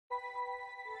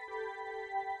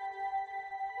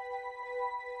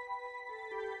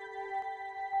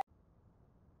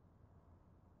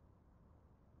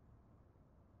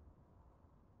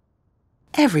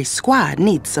Every squad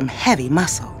needs some heavy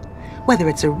muscle, whether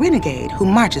it's a renegade who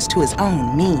marches to his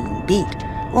own mean beat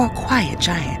or a quiet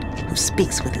giant who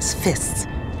speaks with his fists.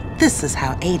 This is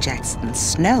how Ajax and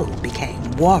Snow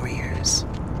became warriors.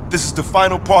 This is the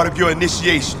final part of your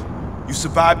initiation. You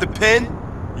survive the pen,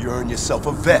 you earn yourself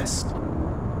a vest.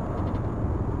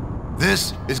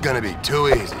 This is gonna be too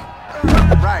easy.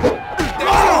 Right.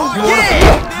 Oh,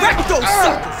 yeah! Wreck those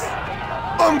suckers!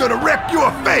 I'm gonna wreck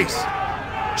your face!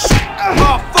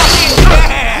 Oh, fucking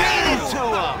yeah!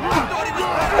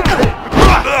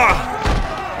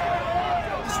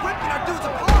 He's ripping our dudes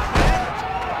apart, man!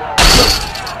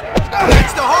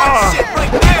 That's the hard shit right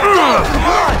there!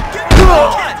 Come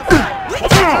on! Let's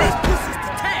take these pussies to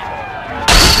town!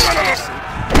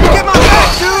 Get my back,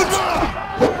 dudes!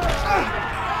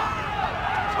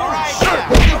 Alright,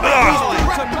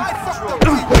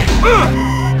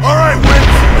 Alright,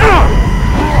 Wimps!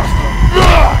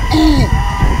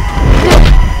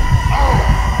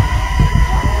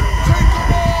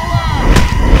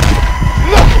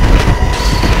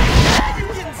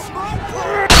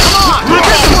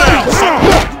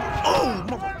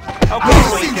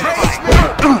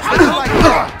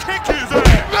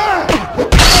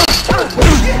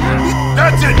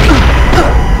 That's it!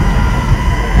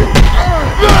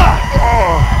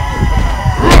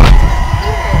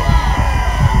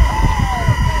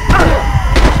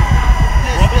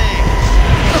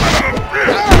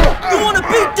 you wanna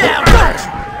beat down, don't you?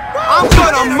 I'm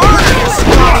gonna murder your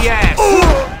scrawny ass!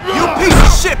 You piece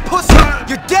of shit, pussy!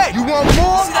 You're dead! You want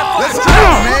more? Let's go,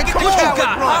 man! Get what you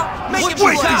got, huh? Make it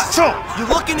Wait, these chumps! You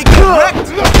looking to get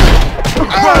wrecked?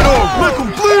 Right on, make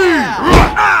them bleed!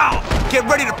 Ow! Get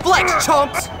ready to flex,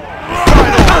 chumps!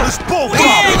 Right on, let's both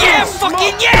Yeah,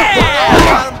 fucking yeah!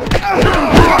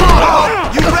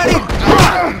 You ready?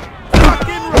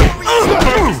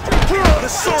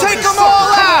 Take them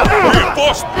all out!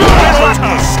 Reinforce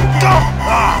Stop!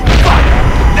 Fuck!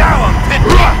 Now I'm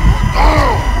pissed!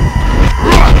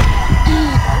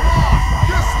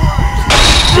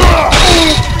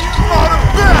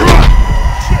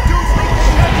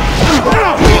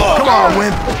 Come on,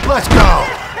 Wimp, let's go!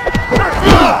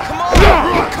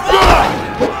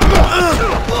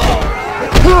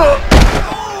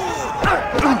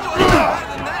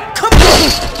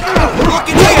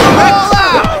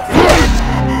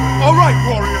 All right,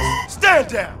 warriors, stand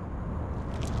down!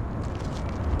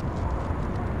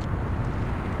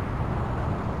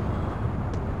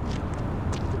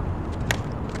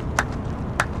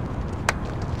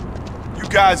 You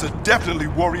guys are definitely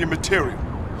warrior material.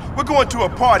 We're going to a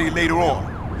party later on.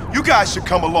 You guys should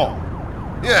come along.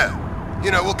 Yeah,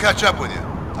 you know, we'll catch up with you.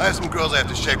 I have some girls I have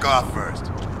to shake off first.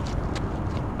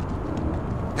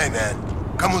 Hey, man,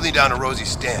 come with me down to Rosie's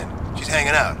stand. She's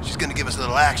hanging out. She's gonna give us a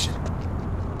little action.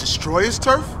 Destroyer's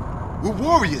turf? We're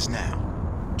warriors now.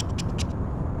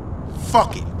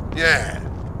 Fuck it. Yeah,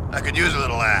 I could use a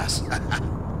little ass.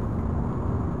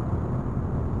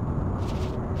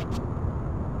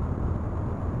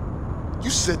 You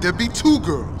said there'd be 2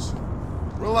 girls.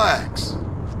 Relax.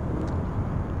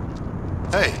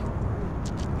 Hey.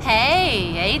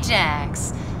 Hey,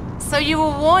 Ajax. So you a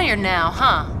warrior now,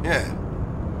 huh? Yeah,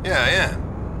 I am.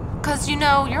 'Cause you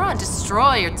know, you're on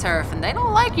Destroyer turf, and they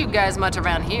don't like you guys much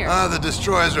around here. The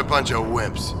Destroyers are a bunch of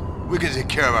wimps. We can take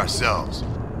care of ourselves.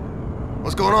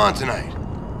 What's going on tonight?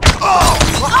 Oh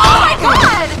my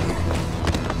god!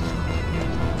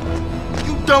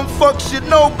 You dumb fuck should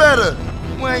know better.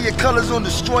 Wearing your colors on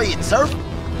Destroyer turf.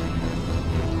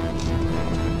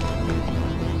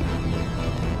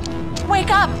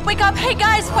 Wake up! Wake up! Hey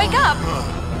guys, wake up!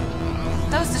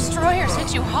 Those Destroyers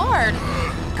hit you hard.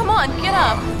 Come on, get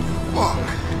up. Fuck.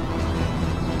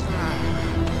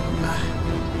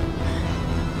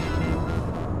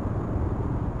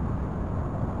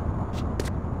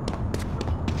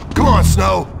 Come on,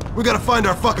 Snow. We gotta find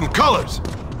our fucking colors.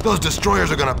 Those Destroyers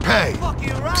are gonna pay.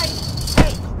 Fucking right!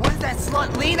 Hey, when's that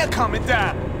slut Lena coming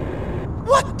down?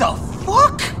 What the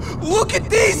fuck? Look at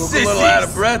these sissies! Look a little out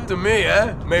of breath to me,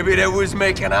 eh? Maybe they was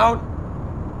making out?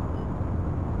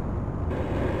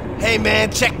 Hey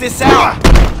man, check this out!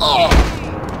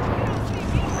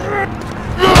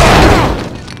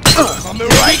 Coming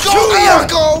right to you!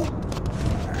 Go!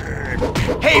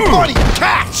 Hey buddy,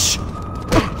 catch!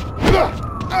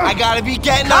 I gotta be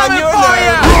getting on your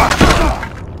nerves!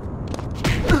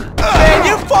 Man,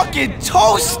 you're fucking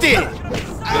toasted!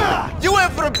 You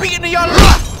went for the beating of your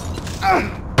life!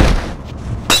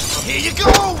 Here you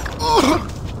go!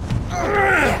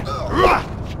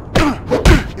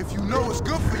 If you know it's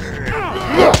good for you.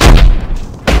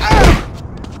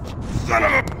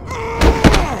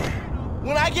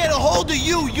 When I get a hold of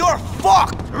you, you're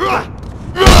fucked!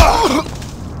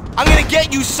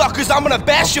 get you suckers, I'm gonna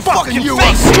bash your fucking fucking you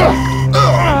face!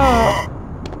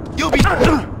 You'll be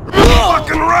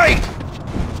fucking right!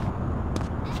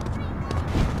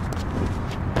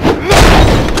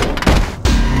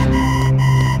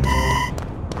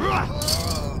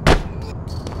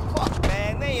 Fuck,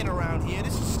 man, they ain't around here.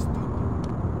 This is stupid.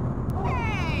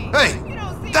 Hey,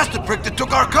 that's the prick that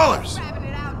took our colors!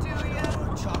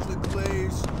 Chocolate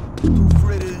glaze, two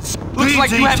fritters. Looks like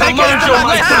you Easy, haven't take learned it your out of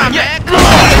my lesson time, yet. man.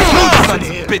 Sons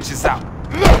of bitches out.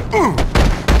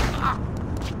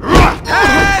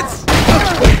 Heads!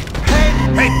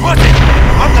 Hey, pussy!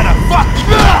 I'm gonna fuck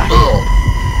you!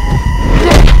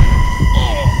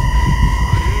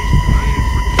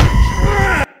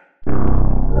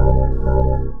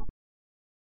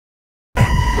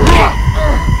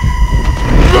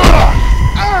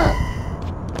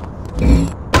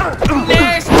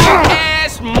 Nasty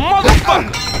ass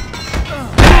motherfucker.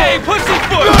 Hey,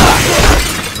 pussyfoot.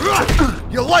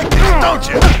 You like this, don't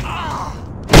you?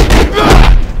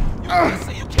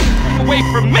 So you can't run away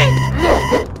from me.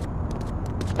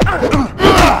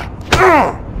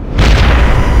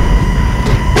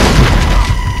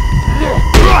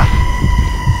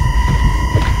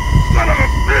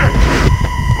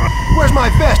 Where's my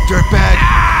vest, dirtbag?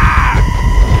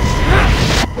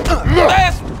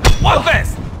 Vest? What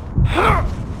vest?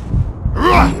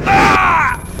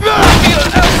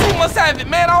 LC must have it,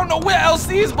 man. I don't know where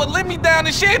LC is, but let me down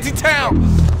in Shantytown.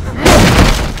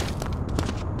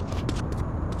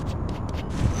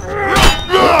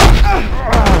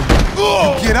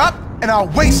 You get up, and I'll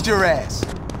waste your ass.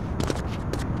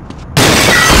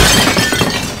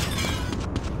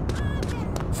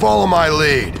 Follow my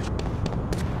lead.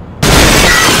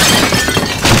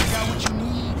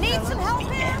 Need some help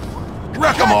here?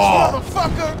 Wreck 'em all!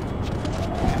 Motherfucker!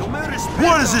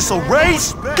 What is this, a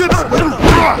race?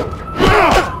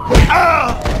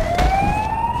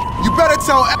 You better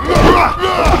tell.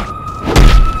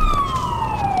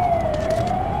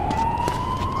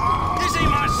 This ain't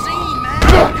my scene, man.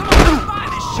 Come on, find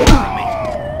this shit for me.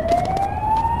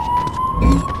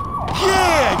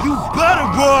 Yeah, you better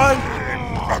run!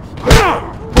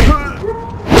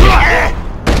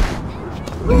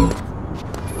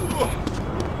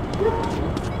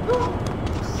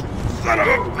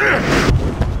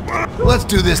 Let's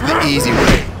do this the easy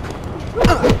way.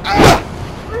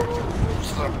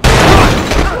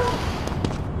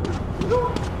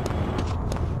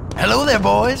 Hello there,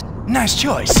 boys. Nice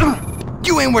choice.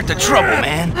 You ain't worth the trouble,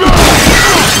 man.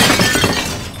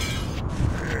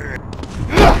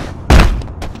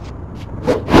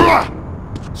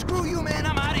 Screw you, man.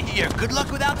 I'm out of here. Good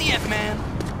luck without the F-man.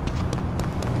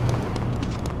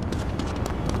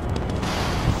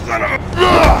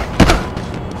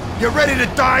 You ready to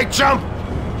die, chump?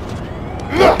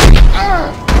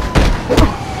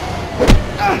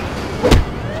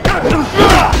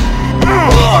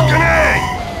 Fucking A!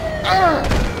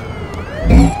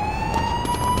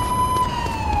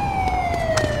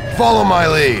 Follow my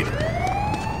lead.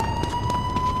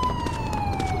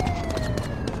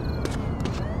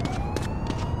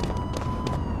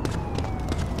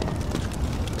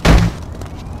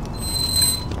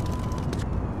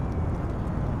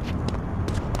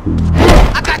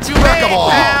 I got you, Wreck 'em man, all.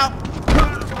 pal.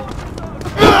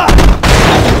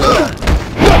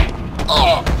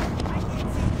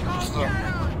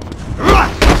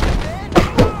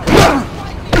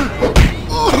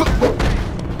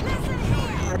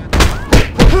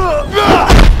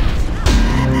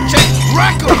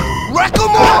 Wreck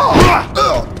 'em all!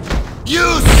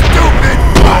 You stupid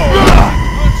fuck!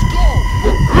 Let's go!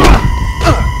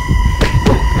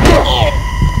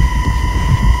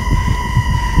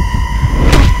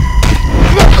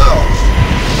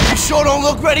 You sure don't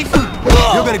look ready for.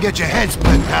 You're gonna get your head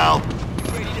split, pal.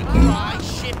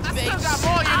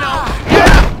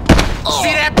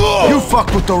 See that? You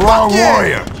fucked with the wrong yeah.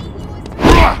 warrior.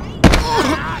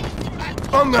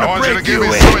 I'm gonna I want you to break give you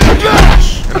me in. some of your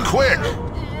cash, and quick.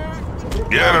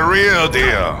 You're the real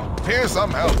deal. Here's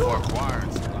some help for acquiring.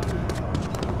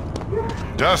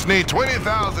 Just need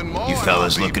 20,000 more. You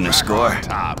fellas and I'll be looking to back score? on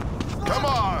top. Come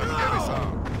on, give me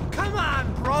some. Come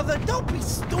on, brother. Don't be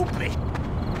stupid.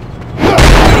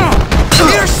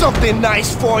 Here's something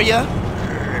nice for you.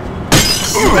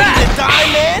 You ready to die,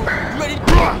 man? You ready to...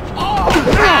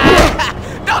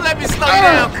 Don't let me slow you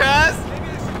down, cuz.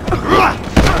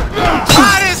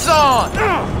 Try this on.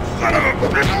 Go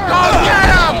get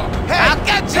him. Hey, I'll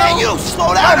get you. Hey, you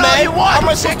slow down, man. I'm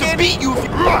gonna supposed to beat you.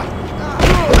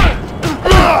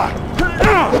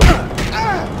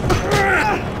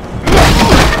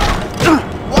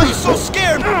 Why are you so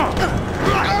scared?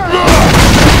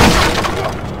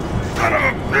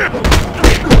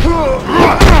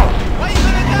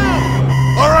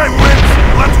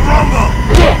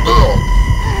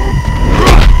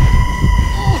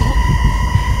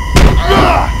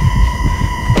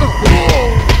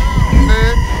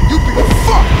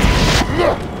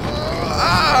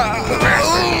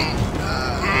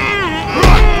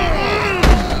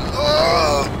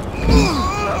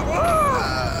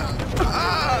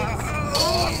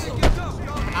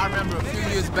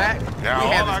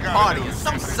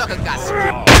 sucker got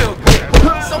screwed real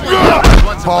good. Someone left a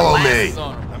bunch of Follow molasses me.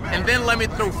 on him, and then let me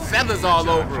throw feathers all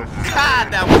over him.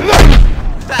 God, that was...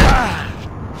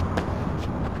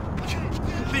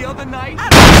 The other night,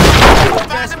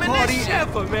 Best party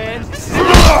ever, man.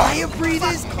 Fire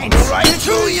breathers and right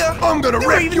to you. I'm gonna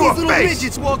rip your little face!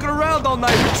 midgets walking around all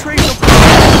night with trays of their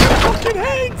fucking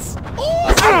heads.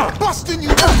 I'm busting you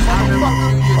up,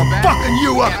 motherfucker! I'm fucking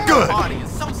you up good! Party, and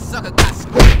some sucker got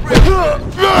screwed real good.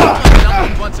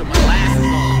 Dumped a bunch of molasses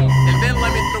on him, and then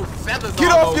let me throw feathers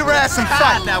Get all off over your him. ass and God,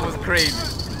 fight. that was crazy.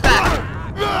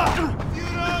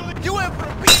 You went for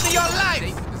the piece of your life.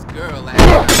 This girl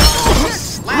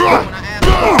slapped when I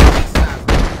asked her.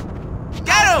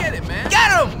 Get him! Get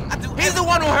him! He's the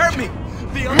one who hurt me.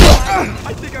 The other night,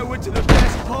 I think I went to the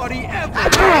best party ever.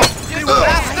 I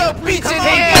still beat you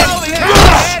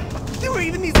Yeah. There were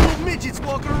even these little midgets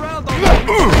walking around all night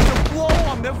with trays of blow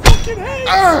on their fucking heads.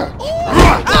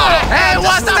 Hey,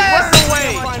 what's that?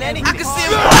 I can see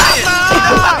him crying.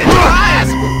 Fucking crying.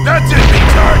 That's it,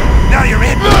 retard! Now you're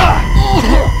in!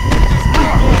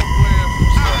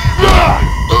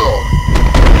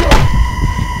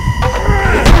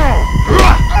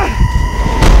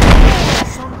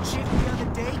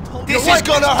 This is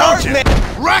gonna hurt, man.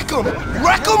 Wreck them!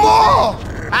 Wreck them all!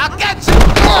 I'll get you.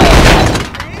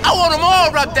 I want them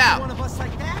all rubbed out.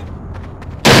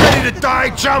 Ready to die,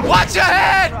 jump! Watch your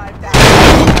head.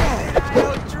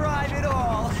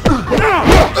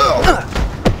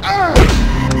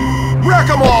 Wreck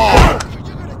them all!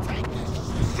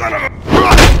 Son of a...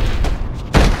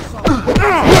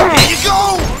 Here you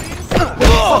go!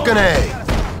 Fucking A!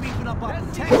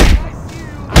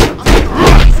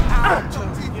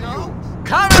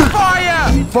 Coming for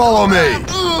you. Follow me!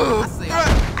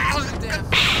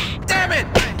 Damn it.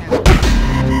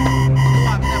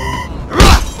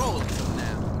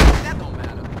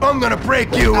 I'm gonna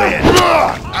break you in!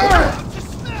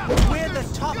 We're the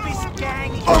toughest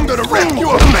gang. I'm gonna rip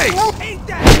your face! Ain't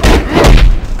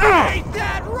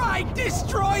that right,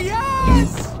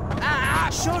 destroyers?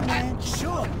 Sure, man,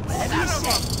 sure. Whatever you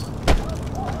say.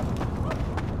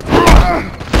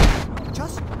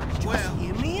 Just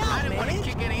hear me out, man.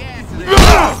 Kick any ass.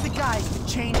 Who's the guys to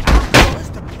change our colors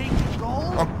to pink and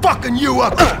gold? I'm fucking you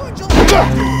up!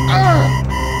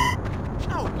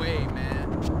 No way, man.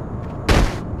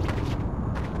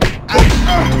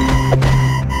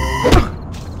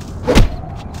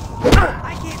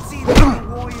 I can't see the little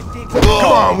warrior dicks.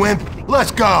 Come on, Wimp!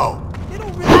 Let's go! They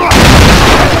don't really...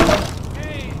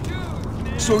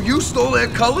 So you stole their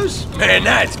colors? Man,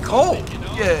 that's cold.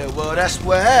 Yeah, well, that's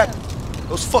what happened.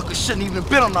 Those fuckers shouldn't even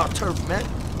been on our turf, man.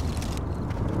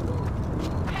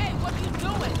 Hey, what are you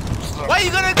doing? What are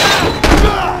you gonna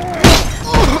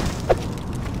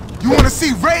do? You wanna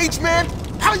see rage, man?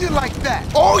 How you like that?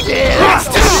 Oh, yeah, that's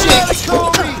the shit.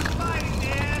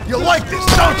 You like this,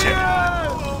 don't you?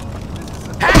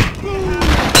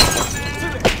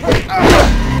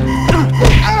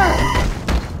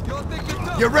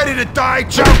 You ready to die,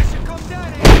 chump?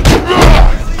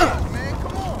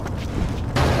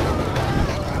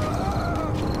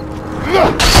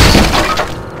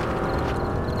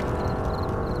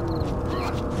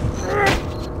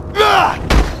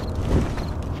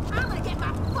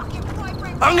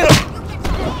 I'm gonna...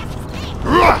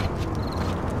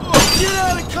 Get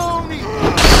out of Coney!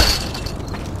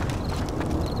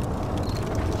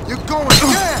 You're going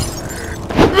down!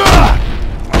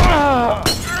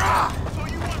 So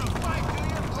you wanna fight, do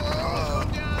you? Go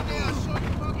down there and show you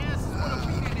punk asses what a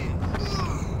beat it is.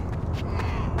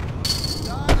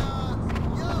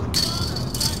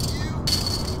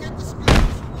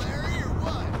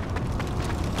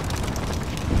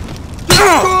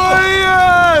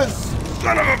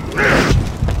 Son of a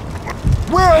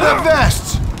bitch! Where are the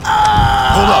vests?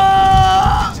 Hold up.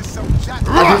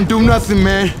 I didn't do nothing,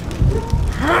 man.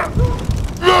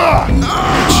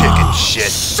 Chicken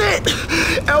shit. Shit!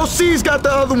 LC's got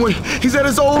the other one. He's at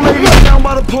his old lady's down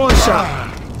by the pawn shop.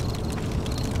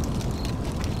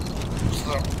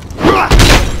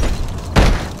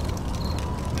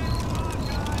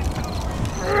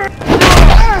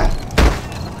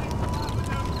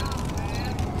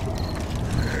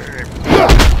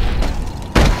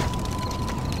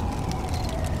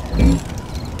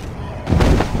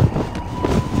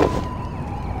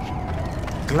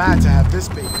 Glad to have this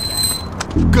baby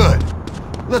back. Good.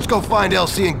 Let's go find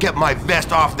LC and get my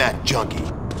vest off that junkie.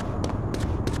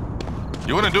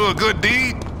 You wanna do a good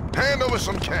deed? Hand over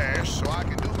some cash so I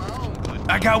can do my own good.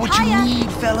 I got what you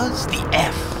need, fellas. The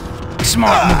F.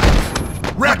 Smart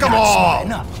move. Wreck them all!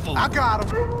 Enough, fool. I got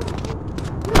him.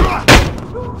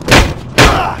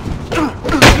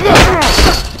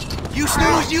 You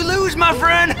snooze, you lose, my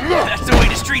friend. That's the way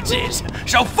the streets is.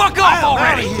 So fuck off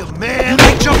already. Here, man. You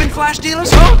like jumping flash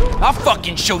dealers, huh? I'll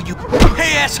fucking show you.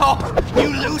 Hey, asshole, you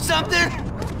lose something?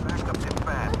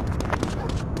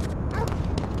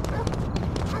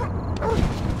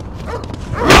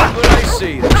 What I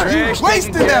see, the trash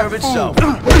taking care of itself.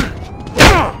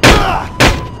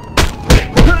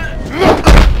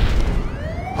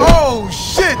 Oh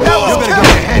shit, that was gonna get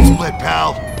your head split,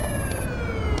 pal.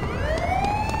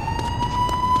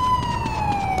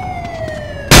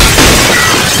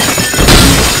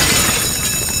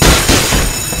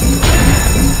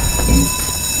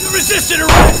 You resisted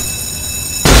arrest!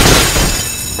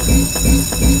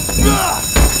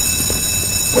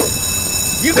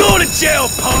 You going to jail,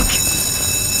 punk!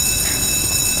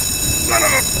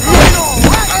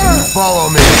 Follow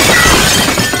me.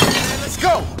 Let's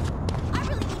go! I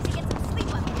really need to get some sleep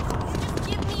on this. Just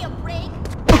give me a break,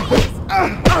 please.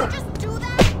 Just do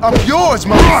that. I'm yours,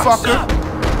 motherfucker.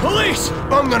 Police!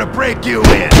 I'm gonna break you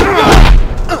in.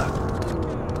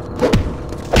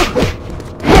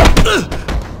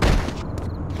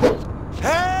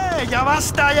 Hey, ya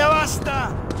basta, ya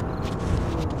basta!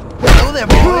 Hello there,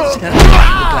 boys. Look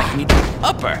like you need an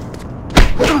upper.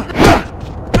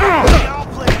 I'll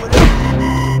play with it.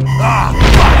 Ah,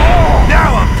 fuck.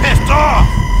 Now I'm pissed off.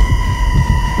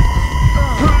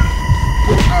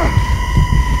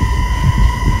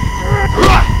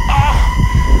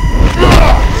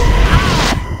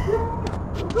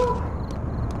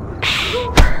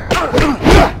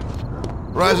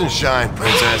 Rise and shine,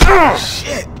 princess.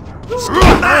 Shit.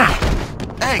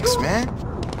 Thanks, man.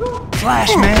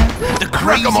 Flash, man. The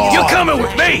crazy. You're coming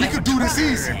with me. We could do this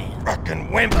easy.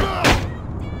 Fucking wimp.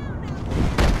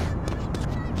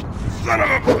 Son of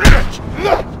a bitch!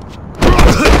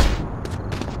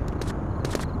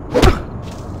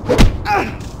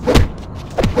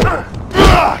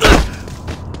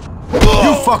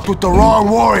 You fucked with the wrong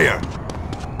warrior.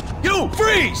 You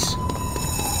freeze!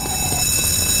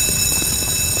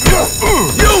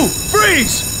 You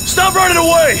freeze! Stop running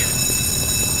away!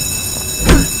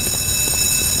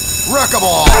 Wreck 'em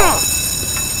all!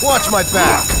 Watch my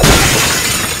back!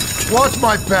 Watch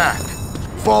my back!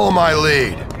 Follow my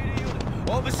lead.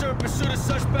 Officer in pursuit of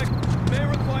suspect may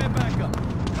require backup.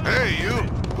 Hey, you!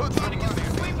 Put Trying to get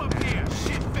some sleep up here,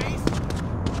 shitface.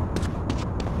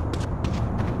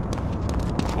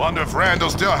 Wonder if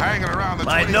Randall's still hanging around the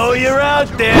I know you're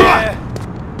out there.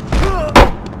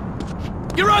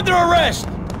 You're under arrest.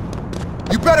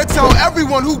 You better tell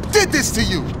everyone who did this to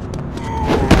you!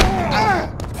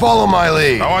 Follow my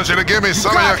lead. I want you to give me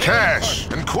some of your cash,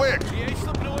 and quick. He ain't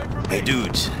slipping away from me. Hey,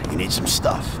 dudes, you need some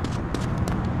stuff.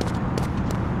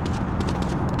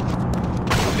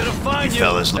 I'm gonna find you.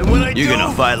 Fellas, And when I you're do,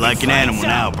 gonna fight like an animal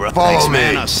now, bro. Follow Thanks, me.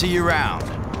 man. I'll see you around.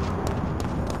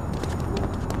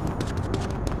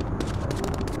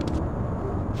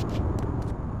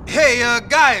 Hey,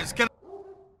 guys, can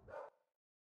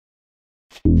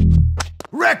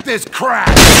Wreck this crap!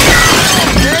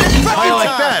 How you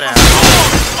like that,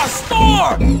 A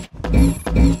store!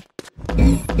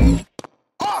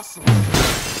 Awesome!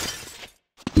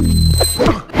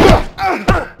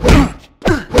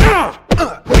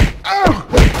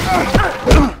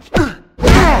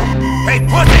 Hey,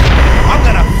 pussy! I'm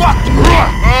gonna fuck you!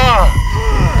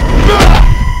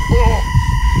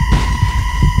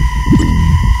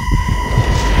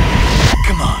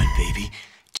 Come on, baby.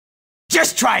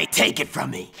 Just try to take it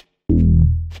from me.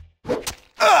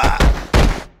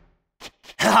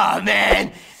 Oh,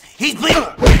 man. He's bleeding.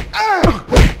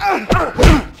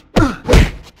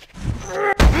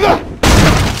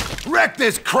 Wreck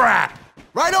this crap!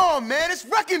 Right on, man! It's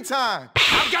wrecking time!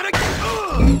 I've got to...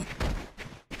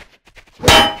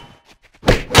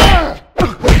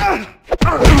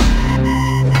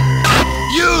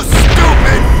 You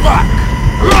stupid fuck!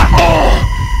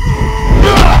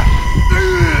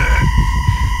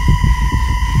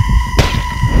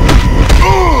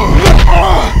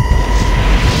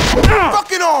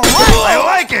 Fucking all right! I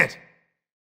like it!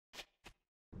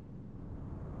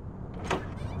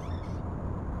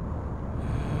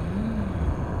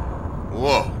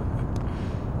 Whoa.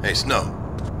 Hey, Snow.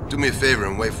 Do me a favor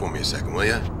and wait for me a second, will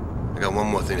ya? I got one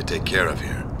more thing to take care of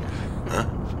here. Huh?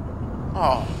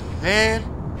 Oh, man.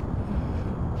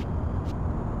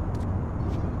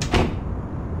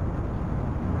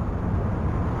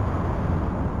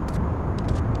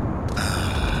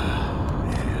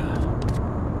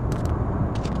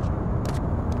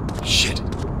 Shit.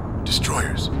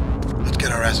 Destroyers. Let's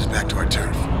get our asses back to our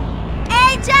turf.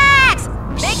 Ajax!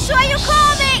 Make sure you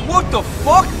call me! What the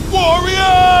fuck?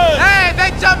 Warriors! Hey,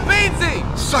 they jump easy!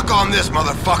 Suck on this,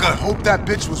 motherfucker! Hope that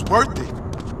bitch was worth it.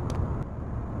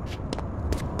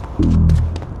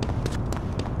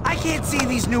 I can't see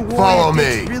these new Follow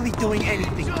warrior me. really doing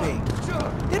anything big.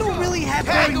 They don't really have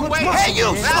very much muscle. Hey,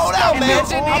 you, slow down, man.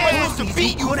 All I'm supposed to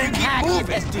beat you if you couldn't keep hack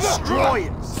moving. as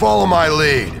destroyers. Follow my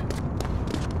lead.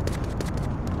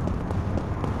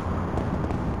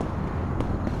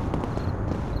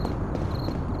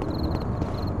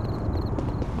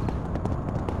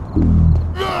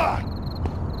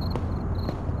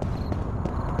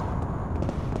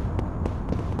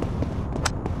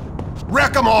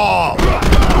 Wreck 'em all!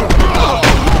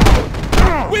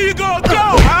 Where you gonna go,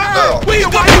 huh? Where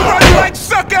you gonna run like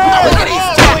sucker? Look at these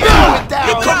toys going down.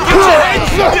 You come get your head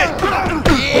split.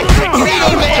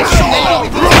 Hey, man, show me.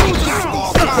 This is a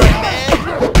small time, man.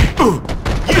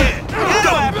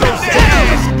 Go after this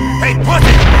ass. Hey,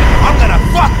 pussy, I'm gonna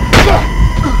fuck.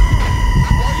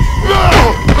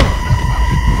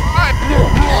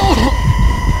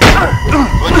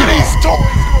 Look at these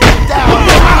toys going down.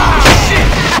 Shit.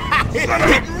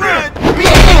 Run.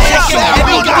 Check it out.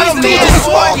 We got him, man.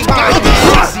 Small time, man.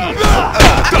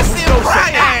 I can see him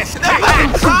crying. They're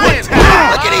fucking crying.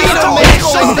 Look at these toys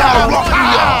going down. Rough we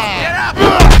are. Get up.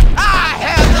 Ah,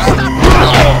 hell, just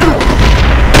stop.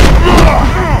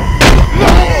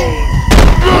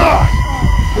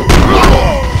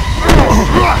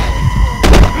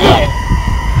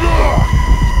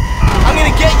 I'm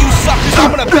gonna get you suckers. I'm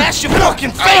gonna bash your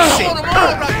fucking face in.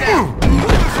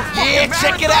 Yeah,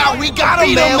 check it out. We got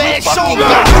him, man. Show him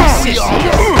how we are.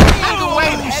 I've been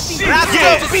waiting. I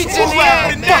still beat you in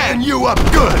the ass. Fucking you up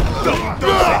good!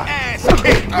 Ass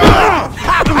kick.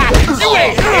 You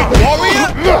ain't hit, warrior.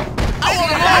 I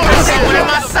want to know this shit with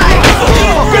my sight.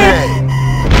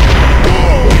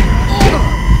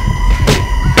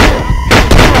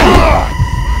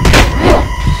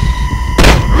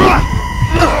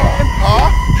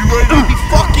 You ready to be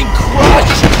fucking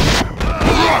crushed?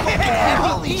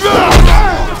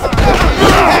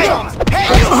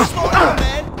 Hey, you slow down,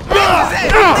 man.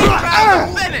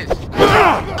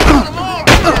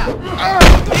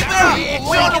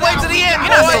 We're on the way to the end,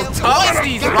 boy. You're not so tough. It's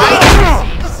these, right?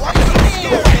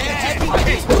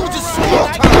 These dudes are small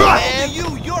time, man.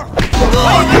 You're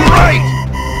Right.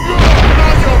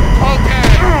 Your punk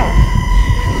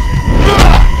ass.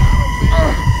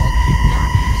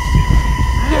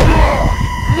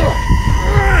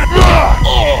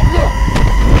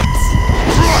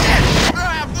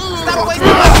 Stop wasting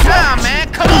my time, man.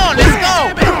 Come on, let's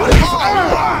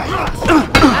go.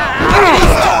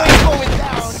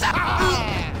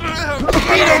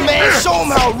 Peter, man, show him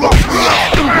how rough we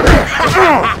are.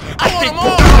 I want them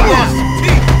all.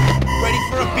 Ready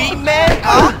for a beat, man?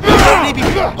 Ready to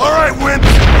be... All right, wimps,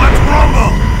 let's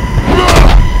rumble!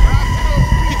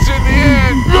 It's in the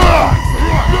end.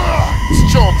 It's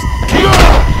chumps.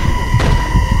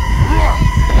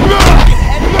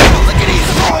 Look at these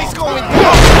toys going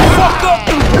down. Fuck up.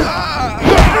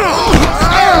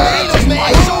 Peter,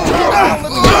 man, show him how rough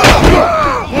we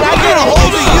are. When I get a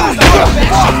hold of you, you're a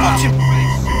bastard.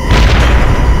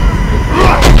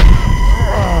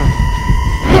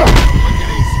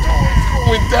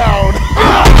 Going down.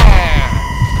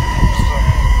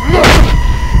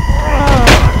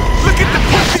 Look at the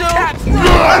pussycats.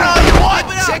 Run all you want,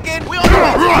 chicken. We on the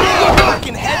way.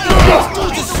 Fucking heavy. These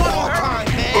dudes are small time,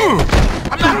 man.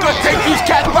 I'm not gonna take these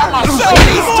cats by myself. Look at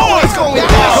these toys going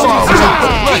down.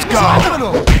 Let's go!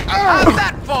 How's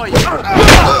that for you?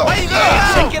 Where you gonna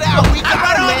go? Check it out. We I'm got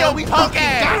right him, on man. your We punk fucking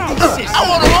ass. got these shits. I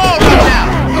want them all right now.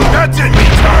 That's it,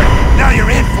 retard! Now you're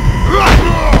in for...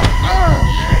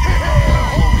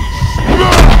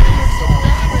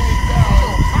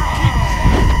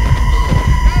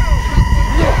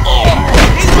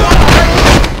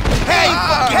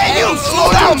 Hey, you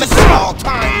slow down, Mr. Small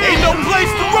Time. Ain't no place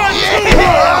to run to.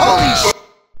 Holy shit.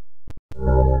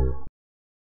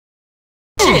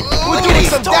 We're doing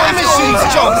some damage to these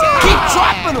junks. Keep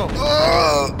dropping them.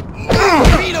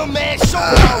 Beat them, man. Show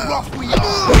them how rough we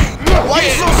are. Why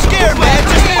you so scared, man?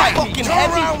 Just fight. Fucking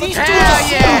heavy. These dudes are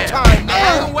small time,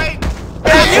 man. Wait.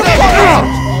 Hey, you fuck up.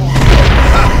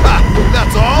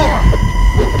 That's all?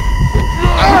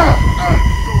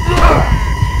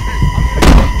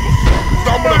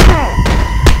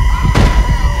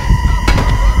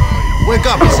 Wake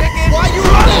up! Why you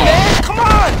running, man? Come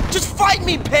on. Just fight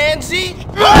me, pansy.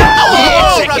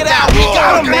 Yeah, check it out. We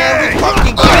got him, man. We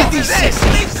fucking got these shits.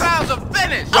 These clowns are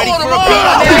finished. Ready I want for them a all beat,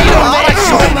 right man? now. Man,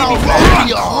 show them how rough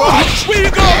we are. Where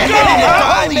you gonna go?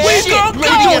 Holy Where you shit. gonna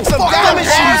Ready to go? get some damage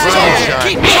to these junks.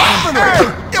 Keep dropping them.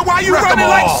 Yeah, why you Wreck 'em running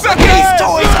like all. Look at suckers? these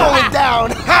toys going down.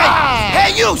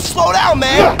 Hey, you, slow down,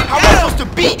 man. How am I supposed to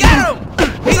beat you? Get him!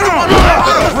 He's the one who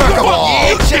Wreck 'em all.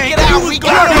 Yeah, check it out. We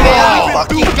got him, man. We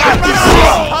fucking got this shit.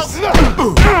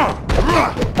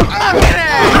 Get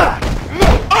out!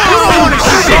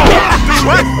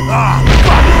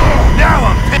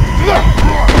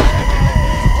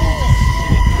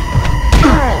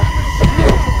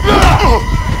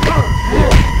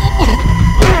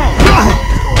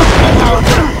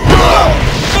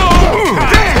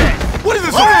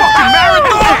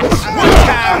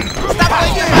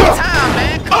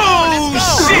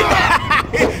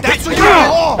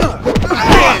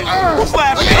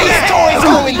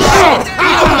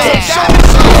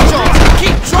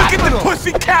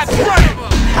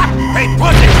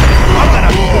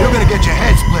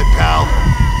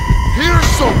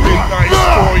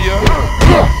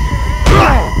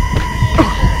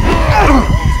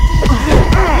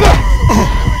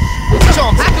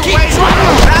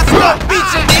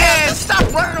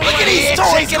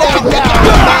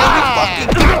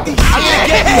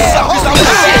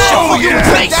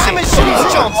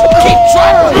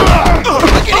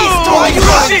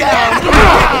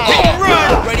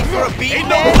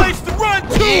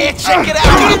 Check it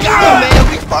out, we got him, man.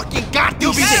 We fucking got this.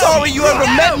 You'll be sorry you ever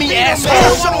met me,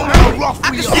 asshole. Show him how rough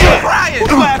we are. Brian,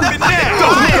 what happened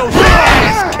now?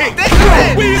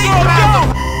 We gonna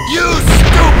go. You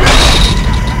stupid.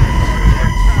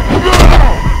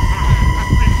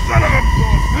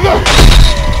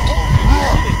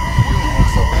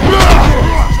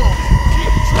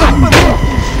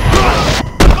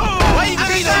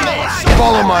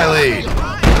 Follow my lead.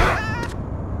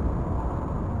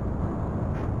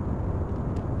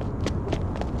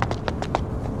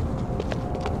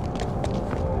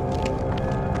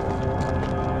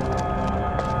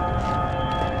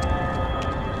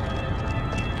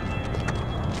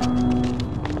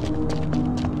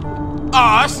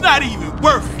 Aw, it's not even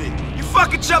worth it. You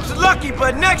fucking chumps are lucky,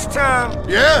 but next time...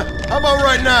 Yeah? How about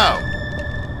right now?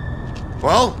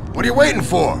 Well, what are you waiting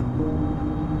for?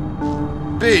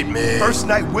 Beat me. First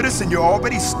night with us and you're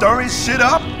already stirring shit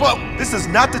up? Well, this is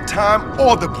not the time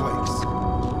or the place.